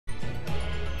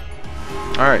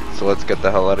Alright, so let's get the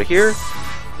hell out of here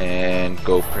and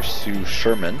go pursue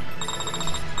Sherman,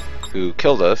 who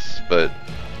killed us, but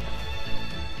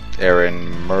Erin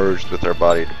merged with her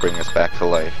body to bring us back to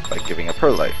life by giving up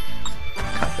her life.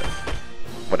 Kinda.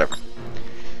 Whatever.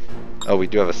 Oh, we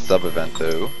do have a sub-event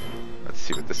though. Let's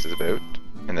see what this is about.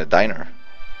 In the diner.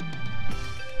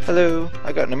 Hello,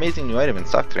 I got an amazing new item in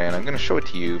stock today and I'm going to show it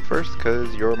to you first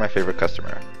because you're my favorite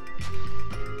customer.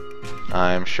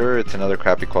 I'm sure it's another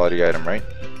crappy quality item, right?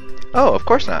 Oh, of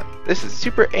course not. This is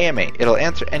Super AMA. It'll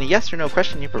answer any yes or no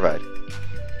question you provide.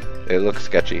 It looks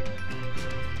sketchy.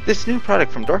 This new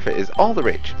product from Dorfa is all the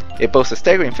rage. It boasts a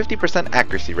staggering 50%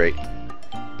 accuracy rate.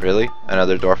 Really?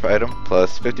 Another Dorfa item?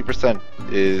 Plus 50%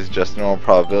 is just normal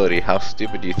probability. How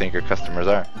stupid do you think your customers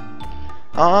are?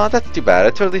 Aw, that's too bad.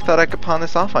 I totally thought I could pawn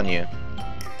this off on you.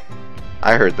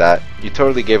 I heard that. You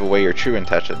totally gave away your true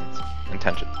intentions.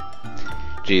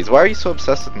 Geez, why are you so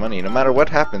obsessed with money? No matter what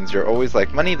happens, you're always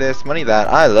like, money this, money that.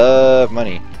 I love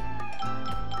money.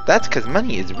 That's because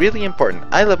money is really important.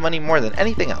 I love money more than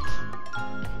anything else.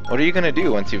 What are you going to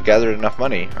do once you've gathered enough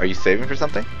money? Are you saving for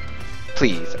something?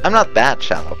 Please, I'm not that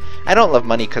shallow. I don't love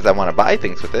money because I want to buy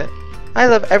things with it. I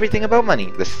love everything about money.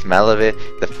 The smell of it,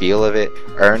 the feel of it,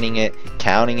 earning it,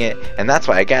 counting it, and that's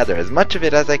why I gather as much of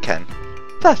it as I can.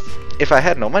 Plus, if I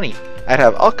had no money, I'd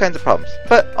have all kinds of problems,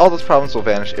 but all those problems will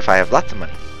vanish if I have lots of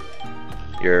money.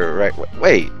 You're right.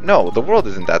 Wait, no, the world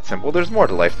isn't that simple. There's more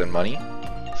to life than money.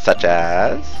 Such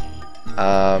as,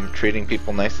 treating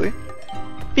people nicely.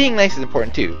 Being nice is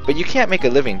important too, but you can't make a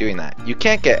living doing that. You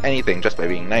can't get anything just by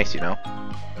being nice, you know?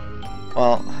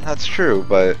 Well, that's true,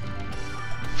 but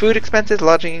food expenses,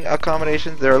 lodging,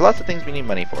 accommodations, there are lots of things we need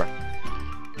money for.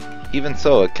 Even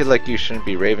so, a kid like you shouldn't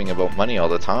be raving about money all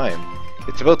the time.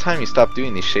 It's about time you stop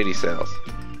doing these shady sales.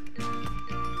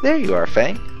 There you are,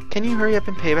 Fang. Can you hurry up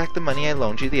and pay back the money I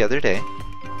loaned you the other day?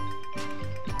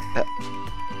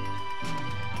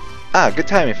 Good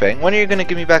timing, Fang. When are you gonna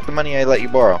give me back the money I let you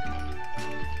borrow?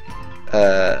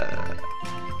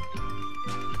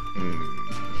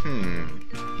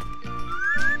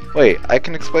 Wait, I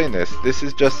can explain this. This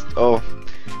is just... oh,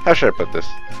 how should I put this?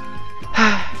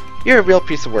 You're a real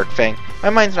piece of work, Fang.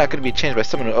 My mind's not going to be changed by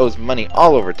someone who owes money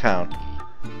all over town.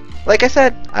 Like I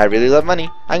said, I really love money.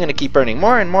 I'm going to keep earning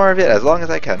more and more of it as long as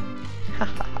I can.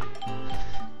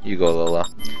 You go, Lola.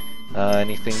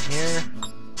 Anything here?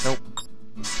 Nope.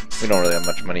 We don't really have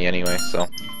much money anyway, so...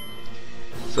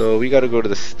 So we gotta go to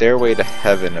the Stairway to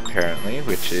Heaven, apparently,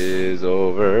 which is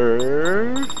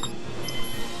over...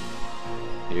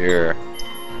 here.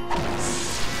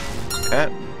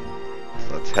 Okay.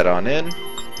 So let's head on in.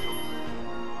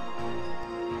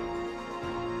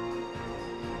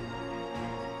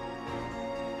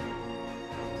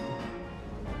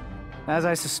 As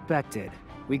I suspected,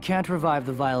 we can't revive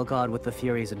the Vile God with the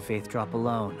Furies and Faith Drop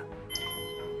alone.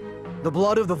 The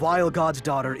blood of the Vile God's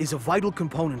daughter is a vital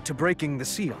component to breaking the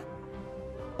seal.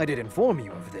 I did inform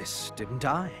you of this, didn't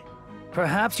I?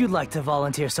 Perhaps you'd like to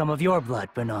volunteer some of your blood,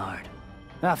 Bernard.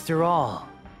 After all,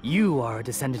 you are a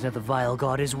descendant of the Vile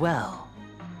God as well.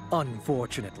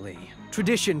 Unfortunately,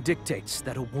 tradition dictates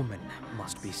that a woman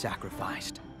must be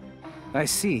sacrificed. I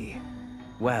see.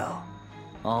 Well,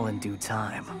 all in due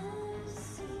time.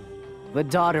 The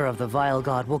daughter of the Vile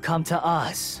God will come to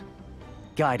us,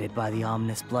 guided by the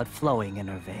ominous blood flowing in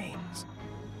her veins.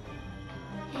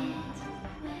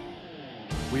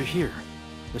 We're here.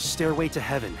 The Stairway to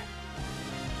Heaven.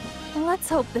 Let's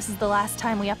hope this is the last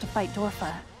time we have to fight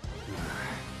Dorfa.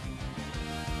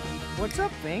 What's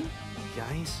up, Fang?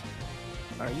 Guys,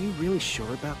 are you really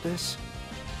sure about this?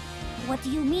 What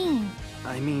do you mean?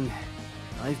 I mean,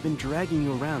 I've been dragging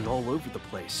you around all over the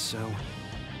place, so...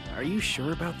 Are you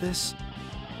sure about this?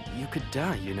 You could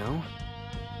die, you know?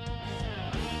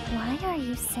 Why are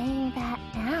you saying that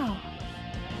now?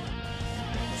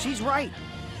 She's right.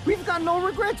 We've got no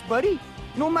regrets, buddy.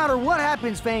 No matter what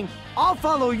happens, Fang, I'll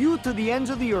follow you to the ends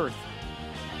of the earth.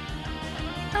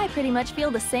 I pretty much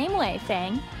feel the same way,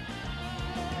 Fang.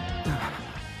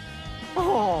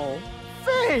 Oh,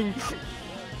 Fang!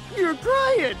 You're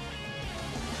crying!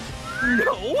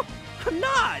 No, I'm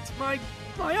not!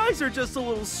 My eyes are just a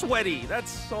little sweaty,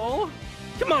 that's all.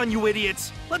 Come on, you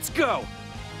idiots! Let's go!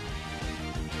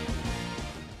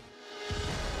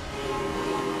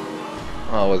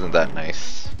 Oh, wasn't that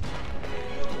nice?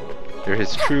 They're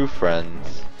his true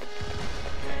friends.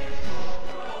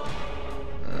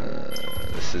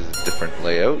 This is a different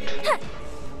layout.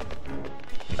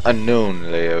 An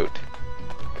unknown layout.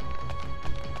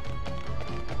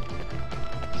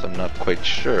 So I'm not quite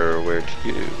sure where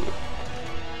to go.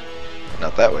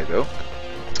 Not that way though.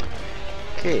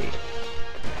 Okay.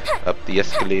 Up the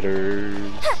escalators.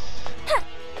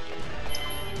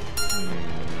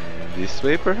 This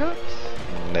way, perhaps?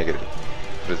 Negative.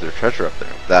 But is there treasure up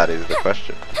there? That is the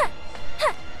question.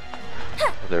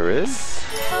 There is?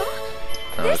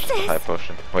 No, it's just a high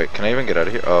potion. Wait, can I even get out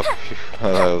of here? Oh, phew.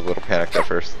 I was a little panicked at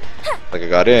first. Like I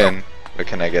got in, but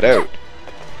can I get out?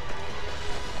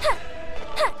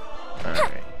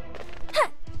 Alright.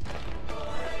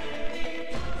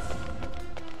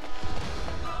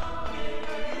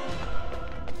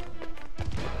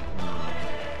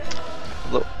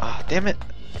 Ah, damn it.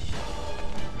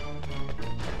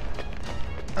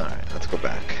 Alright, let's go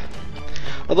back.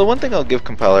 Although one thing I'll give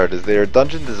Compile Heart is their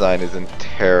dungeon design isn't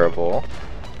terrible.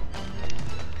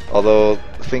 Although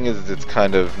the thing is, it's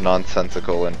kind of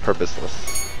nonsensical and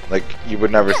purposeless. Like, you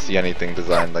would never see anything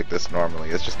designed like this normally.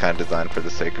 It's just kind of designed for the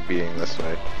sake of being this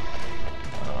way.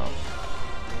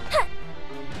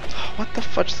 What the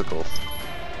fudgesicles?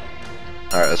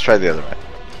 Alright, let's try the other way.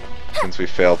 Since we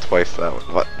failed twice that way.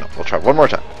 What? No, we'll try one more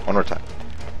time. One more time.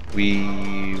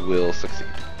 We will succeed.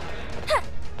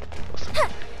 We'll succeed.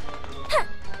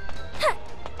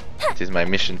 It is my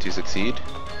mission to succeed.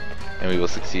 And we will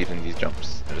succeed in these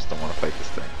jumps. I just don't want to fight this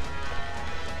thing.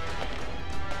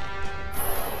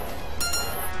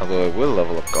 Although I will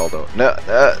level up Galdo. No,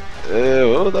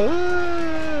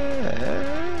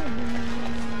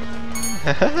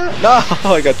 no,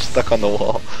 I got stuck on the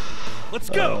wall. Let's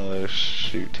go. Oh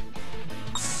shoot.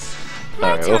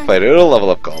 Alright, we'll fight it. It'll level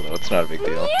up Galdo. It's not a big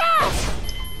deal.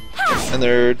 And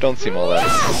there don't seem all that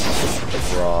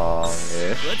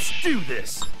wrong-ish. Let's do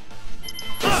this.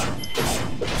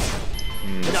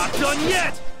 Not done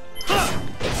yet.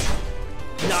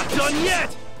 Not done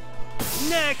yet.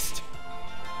 Next.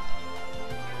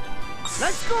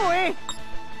 Let's go, eh?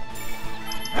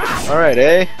 Alright,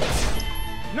 eh?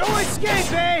 No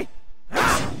escape, eh?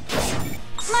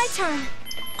 My turn.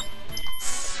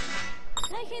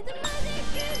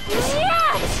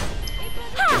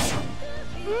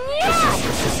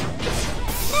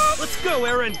 Let's go,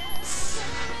 Aaron.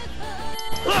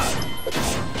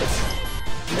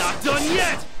 Not done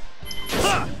yet.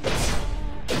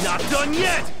 Not done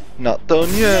yet. Not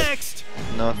done yet. Next.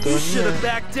 Not You done should have yet.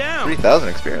 backed down. 3,000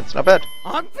 experience. Not bad.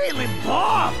 I'm feeling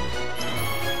pumped.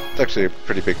 It's actually a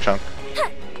pretty big chunk.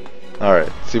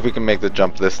 Alright, see if we can make the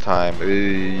jump this time.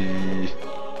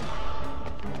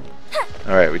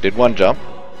 Alright, we did one jump.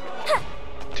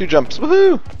 2 jumps.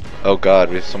 Woohoo! Oh god,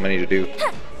 we have so many to do.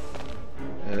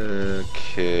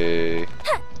 Okay.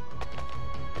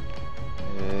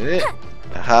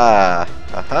 Aha!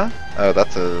 Aha! Oh,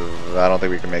 that's a... I don't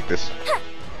think we can make this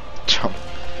jump.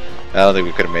 I don't think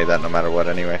we could have made that no matter what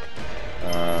anyway.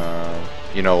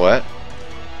 You know what?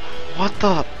 What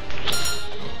the...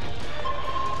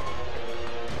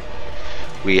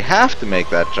 We have to make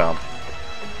that jump.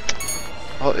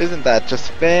 Oh, isn't that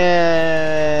just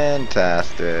fantastic?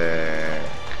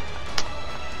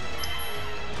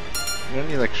 Is there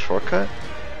any like shortcut?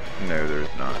 No, there's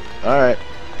not. Alright.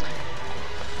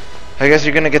 I guess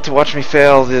you're gonna get to watch me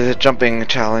fail the jumping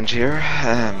challenge here.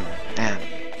 And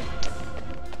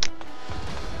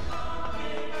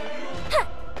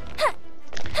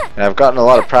I've gotten a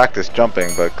lot of practice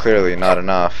jumping, but clearly not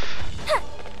enough.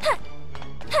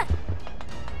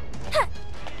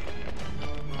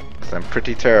 I'm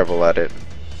pretty terrible at it.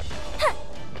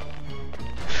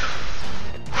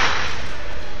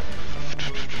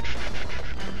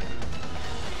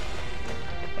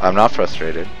 I'm not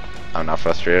frustrated. I'm not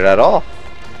frustrated at all.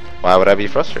 Why would I be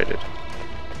frustrated?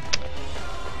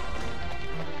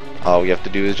 All we have to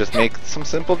do is just make some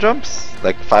simple jumps,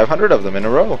 like 500 of them in a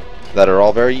row, that are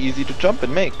all very easy to jump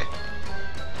and make.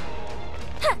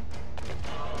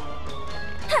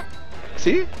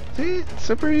 See? See? It's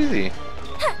super easy.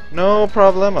 No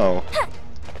problemo.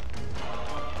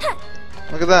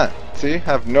 Look at that. See? I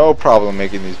have no problem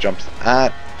making these jumps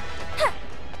at...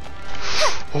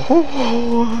 I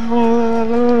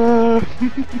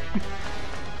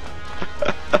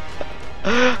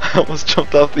almost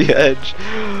jumped off the edge.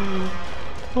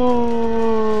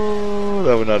 Oh,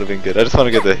 that would not have been good. I just want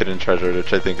to get the hidden treasure,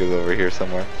 which I think is over here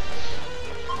somewhere.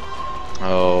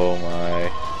 Oh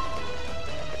my.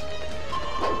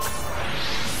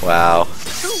 Wow.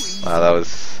 Wow, that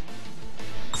was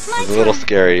a little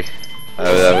scary. I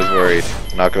was worried.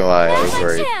 Not gonna lie, I was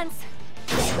worried.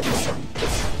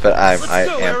 But I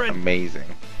am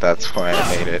amazing. That's why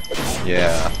I made it.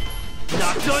 Yeah.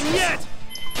 Not done yet.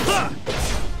 Not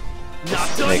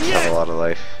done Snakes yet. have a lot of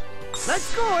life.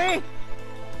 Let's go, eh?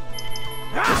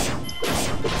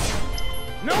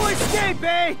 No escape,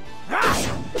 eh?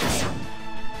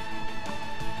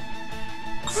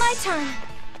 My turn.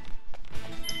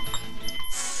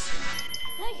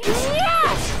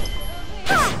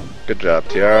 Good job,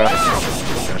 Tiara.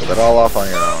 finish that all off on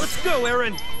your own. Let's go,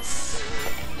 Aaron.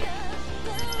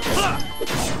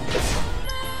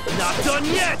 Not done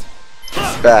yet.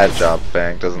 Bad job,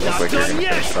 Fang. Doesn't look Not like you're done gonna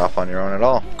yet. finish it off on your own at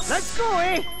all. Let's go,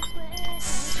 eh?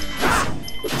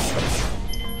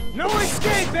 No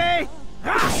escape, eh?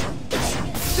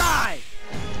 Die!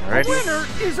 Alrighty. Winner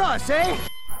is us, eh?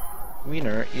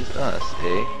 Wiener is us,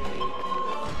 eh?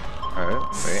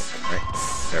 Alright, wait.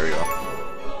 There we go.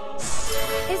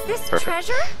 Is this Perfect.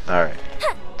 treasure? Alright.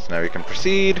 So now we can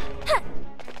proceed.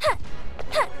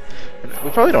 We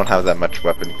probably don't have that much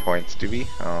weapon points, do we?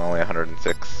 Oh, only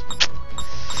 106.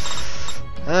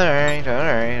 Alright.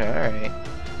 There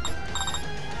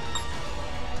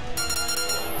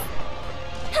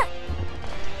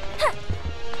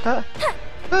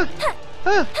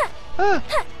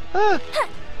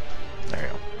we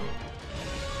go.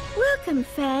 Welcome,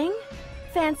 Fang.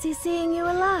 Fancy seeing you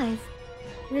alive.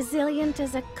 Resilient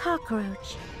as a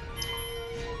cockroach.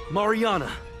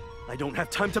 Mariana, I don't have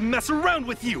time to mess around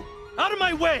with you. Out of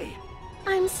my way.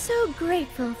 I'm so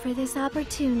grateful for this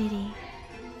opportunity.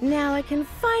 Now I can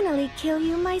finally kill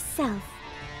you myself.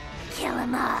 Kill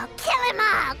 'em all! Kill 'em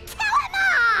all! Kill 'em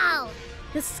all!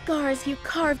 The scars you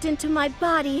carved into my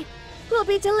body will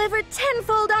be delivered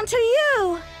tenfold onto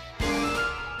you!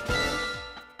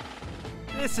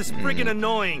 This is friggin'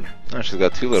 annoying. Oh, she's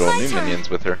got two little My new turn. minions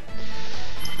with her.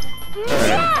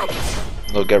 Alright.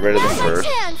 We'll get rid of them Now's our first,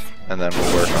 chance. and then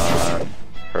we'll work on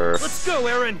her. Let's go,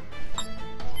 Aaron.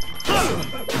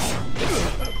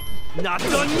 Not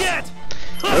done yet.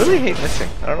 I really hate missing.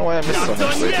 I don't know why I miss so Not much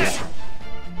done lately. yet.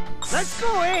 Let's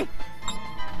go, eh?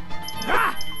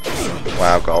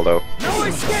 Wow, Galdo. No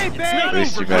escape, eh? At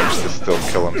least you managed to still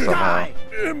kill him somehow. Die!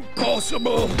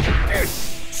 Impossible!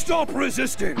 Stop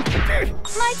resisting!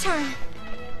 My turn.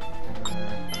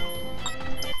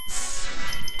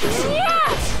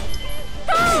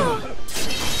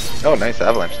 Oh, nice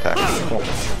avalanche attack. Cool.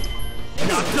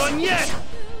 Not done yet.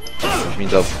 Which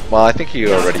means well, I think he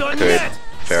already Not done could yet.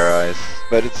 Fair Eyes,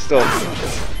 but it's still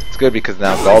good because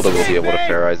now Galdo will be able to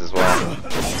Fair Eyes as well.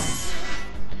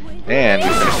 And we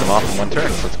finished him off in one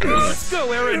turn, so it's convenient. Let's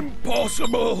go, Aaron.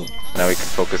 Impossible! Now we can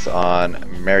focus on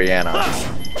Mariana.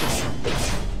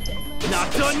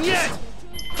 Not done yet.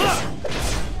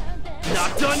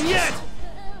 Not done yet.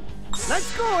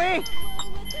 Let's go, eh?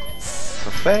 So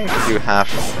Fang can do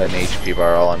half an HP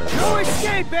bar all on his No own.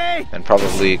 escape, eh? And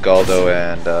probably Galdo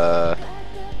and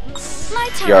My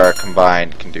turn. Tiara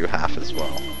combined can do half as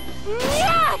well.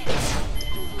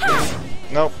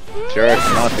 Nope, Tiara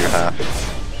cannot do half.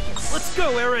 Let's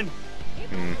go, Aaron.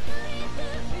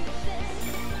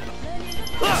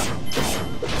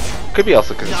 Could be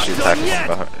also because Not she's done attacking yet.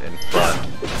 from in front.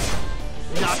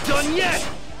 Not done yet.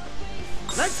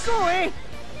 Let's go, eh?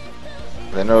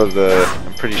 I know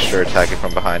I'm pretty sure attacking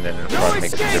from behind and in front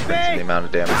makes a escape, difference in eh? the amount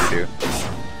of damage you do.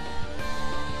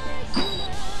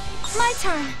 My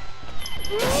turn.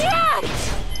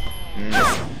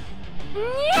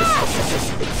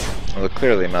 Although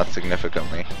clearly not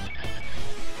significantly.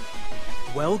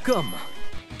 Welcome,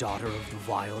 daughter of the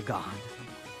Vile God.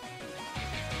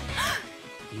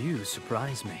 You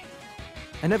surprise me.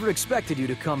 I never expected you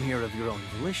to come here of your own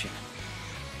volition.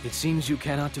 It seems you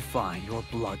cannot define your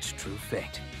blood's true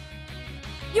fate.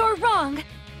 You're wrong.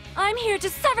 I'm here to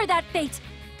sever that fate.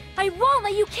 I won't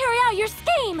let you carry out your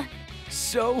scheme.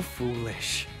 So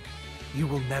foolish. You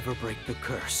will never break the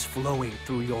curse flowing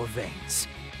through your veins.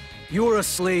 You're a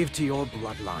slave to your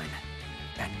bloodline,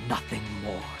 and nothing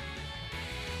more.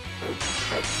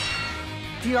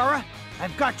 Tiara,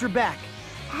 I've got your back.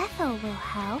 Ethel will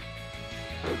help.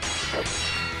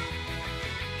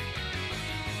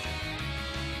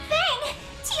 Fang!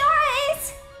 Tiara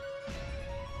is...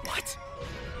 What?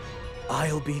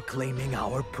 I'll be claiming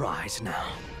our prize now.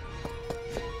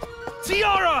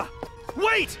 Tiara!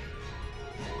 Wait!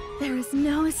 There is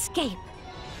no escape.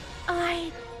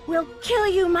 I will kill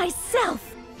you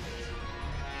myself.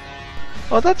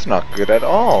 Oh, that's not good at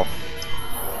all.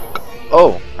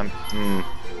 Oh,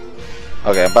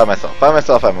 okay, I'm by myself. By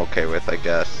myself, I'm okay with, I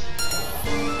guess.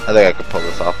 I think I could pull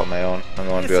this off on my own. I'm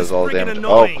the one who This does is all the friggin' damage.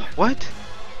 annoying. Oh, what?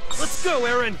 Let's go,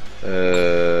 Aaron.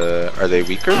 Are they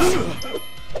weaker?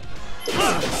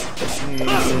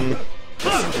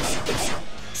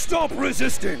 Stop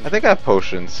resisting! I think I have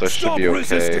potions, so it should Stop be okay.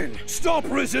 resisting! Stop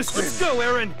resisting! Let's go,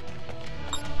 Aaron.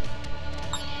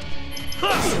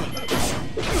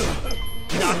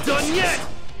 Not done yet.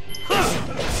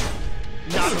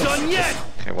 Not done yet.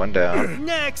 Okay, one down.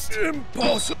 Next.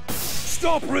 Impossible!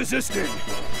 Stop resisting!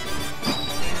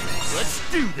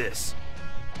 Let's do this.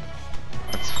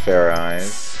 That's Fair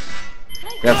Eyes.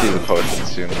 We have to use the potion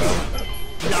soon,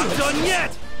 though. Not done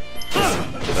yet.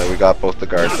 So that we got both the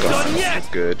guards gone, which is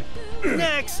good.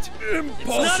 Next! It's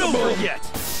not over yet!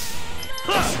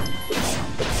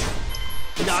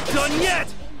 Not done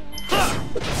yet!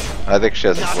 I think she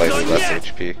has slightly less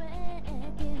HP.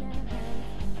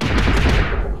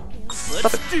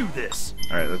 Let's do this!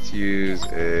 Alright, let's use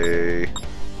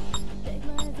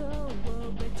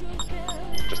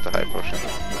just a high potion.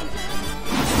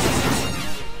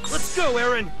 Let's go,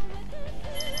 Aaron!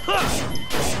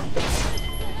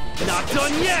 Not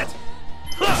done yet!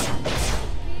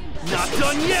 Not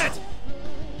done yet!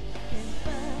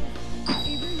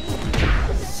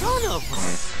 Son of a...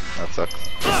 That sucks.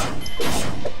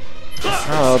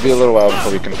 Oh, it'll be a little while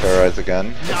before we can Fairize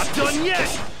again. Not done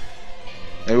yet!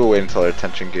 Maybe we'll wait until our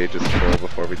attention gauge is full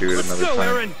before we do it another time.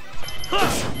 Aaron.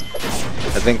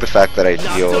 I think the fact that I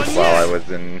healed while I was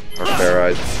in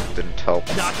Fairize didn't help.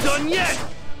 Not done yet!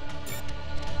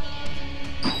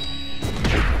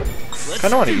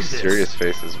 Kinda want to use Serious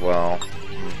Face as well.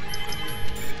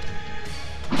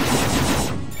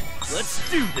 Let's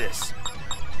do this!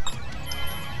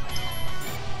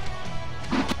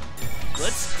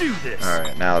 Let's do this!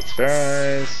 Alright, now it's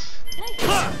Fairize.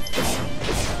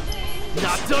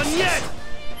 Not done yet!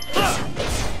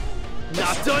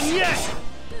 Not done yet!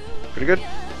 Pretty good.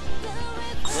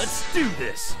 Let's do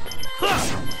this!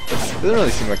 Doesn't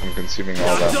really seem like I'm consuming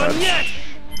all that Not done much yet!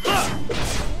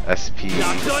 SP.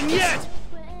 Not done yet!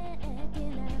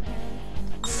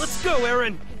 Let's go,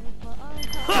 Aaron!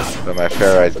 But my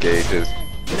Fairize gauge is,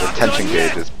 attention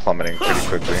gauge is plummeting pretty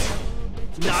quickly.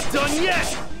 Not done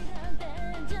yet!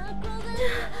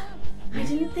 I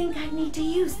didn't think I'd need to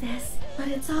use this, but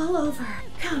it's all over.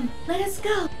 Come, let us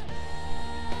go.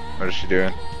 What is she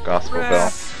doing? Gospel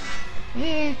Bell.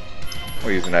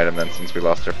 We'll use an item then since we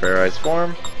lost our Fairize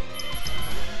form.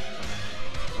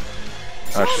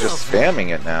 Oh, she's just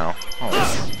spamming it now. Oh,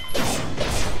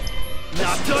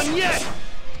 Not done yet!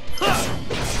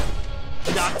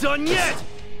 Not done yet!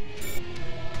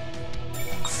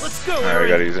 Let's go, Alright, we Aaron!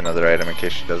 gotta use another item in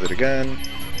case she does it again.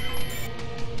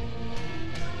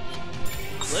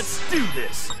 Let's do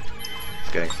this!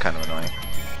 It's getting kind of annoying.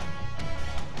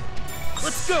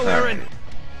 Let's go, Aaron!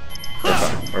 We're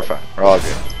fine. We're fine. We're all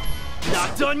good.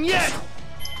 Not done yet!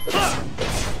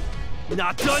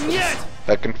 Not done yet!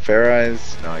 I can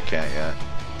Fairize? No, I can't yet.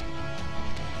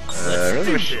 Let's really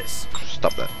do wish... this!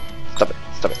 Stop that. Stop it.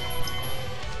 Stop it.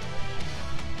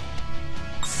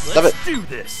 Stop Let's it. do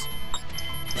this!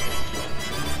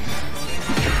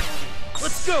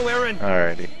 Let's go, Aaron!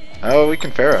 Alrighty. Oh, we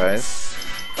can Fairize.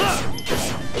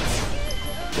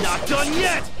 Not done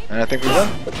yet! And I think we're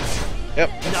done.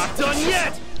 Yep. Not done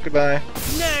yet! Goodbye.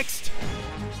 Next!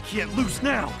 Can't lose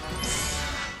now!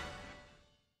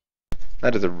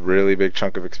 That is a really big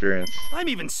chunk of experience. I'm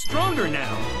even stronger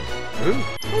now! Ooh.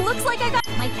 Looks like I got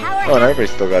my power. Oh, and everybody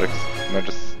still got no,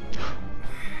 just...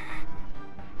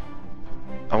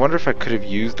 I wonder if I could have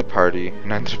used the party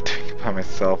and ended up doing it by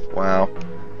myself. Wow.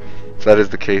 If that is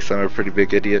the case, I'm a pretty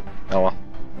big idiot. Oh well.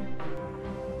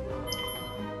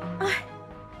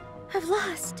 I've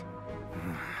lost.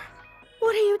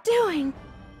 What are you doing?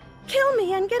 Kill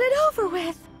me and get it over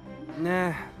with.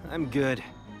 Nah, I'm good.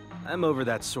 I'm over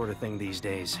that sort of thing these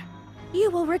days.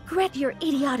 You will regret your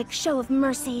idiotic show of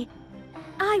mercy.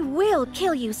 I will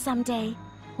kill you someday,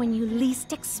 when you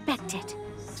least expect it.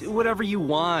 Do whatever you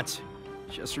want.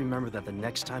 Just remember that the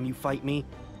next time you fight me,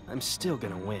 I'm still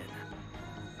gonna win.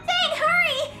 Fang,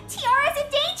 hurry! Tiara's in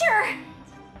danger!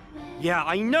 Yeah,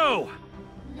 I know!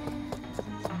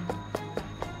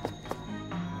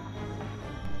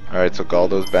 Alright, so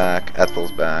Galdo's back,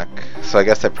 Ethel's back. So I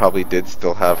guess I probably did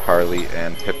still have Harley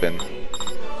and Pippin.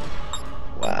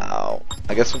 Wow.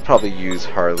 I guess we'll probably use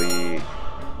Harley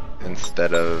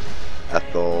instead of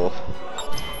Ethel.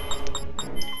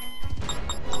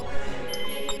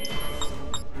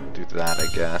 Do that, I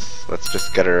guess. Let's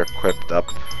just get her equipped up.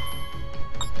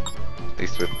 At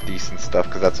least with decent stuff,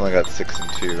 because that's only got 6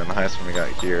 and 2. And the highest one we got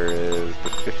here is the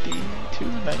 52,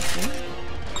 19.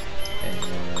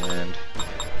 And...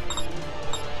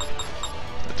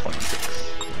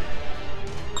 26.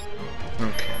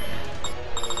 Okay.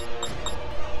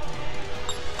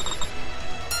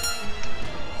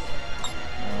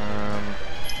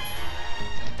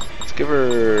 Let's give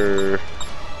her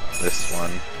this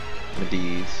one,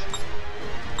 Medivh.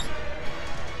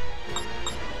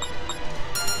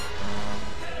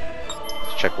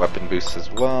 Let's check weapon boosts as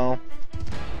well.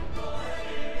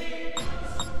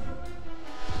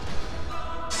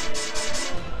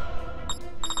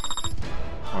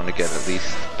 I want to get at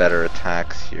least better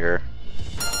attacks here.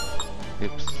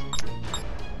 Oops.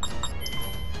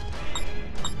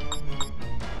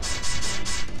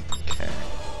 Okay.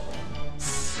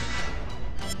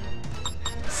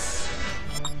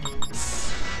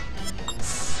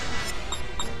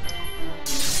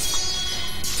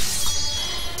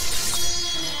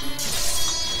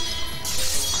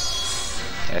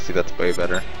 Yeah, see, that's way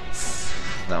better.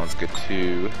 That one's good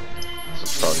too.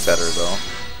 This one's probably better though.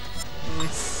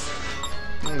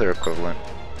 They're equivalent.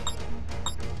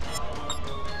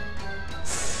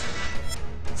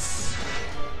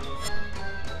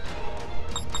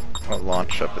 What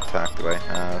launch up attack do I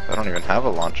have? I don't even have a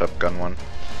launch up gun one.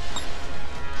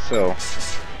 So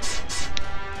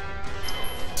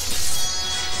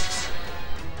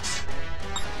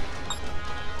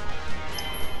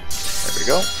there we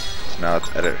go. So now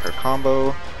let's edit her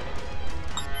combo.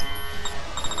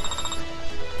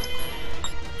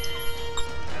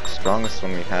 The strongest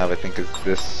one we have, I think, is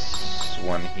this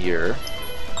one here.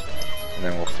 And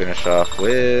then we'll finish off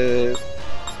with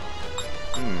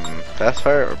fast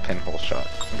fire or pinhole shot?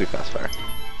 We'll do fast fire.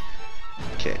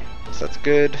 Okay, so that's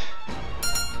good.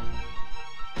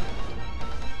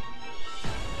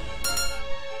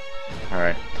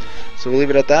 Alright, so we'll leave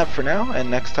it at that for now,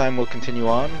 and next time we'll continue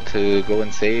on to go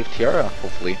and save Tiara,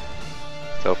 hopefully.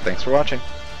 So thanks for watching.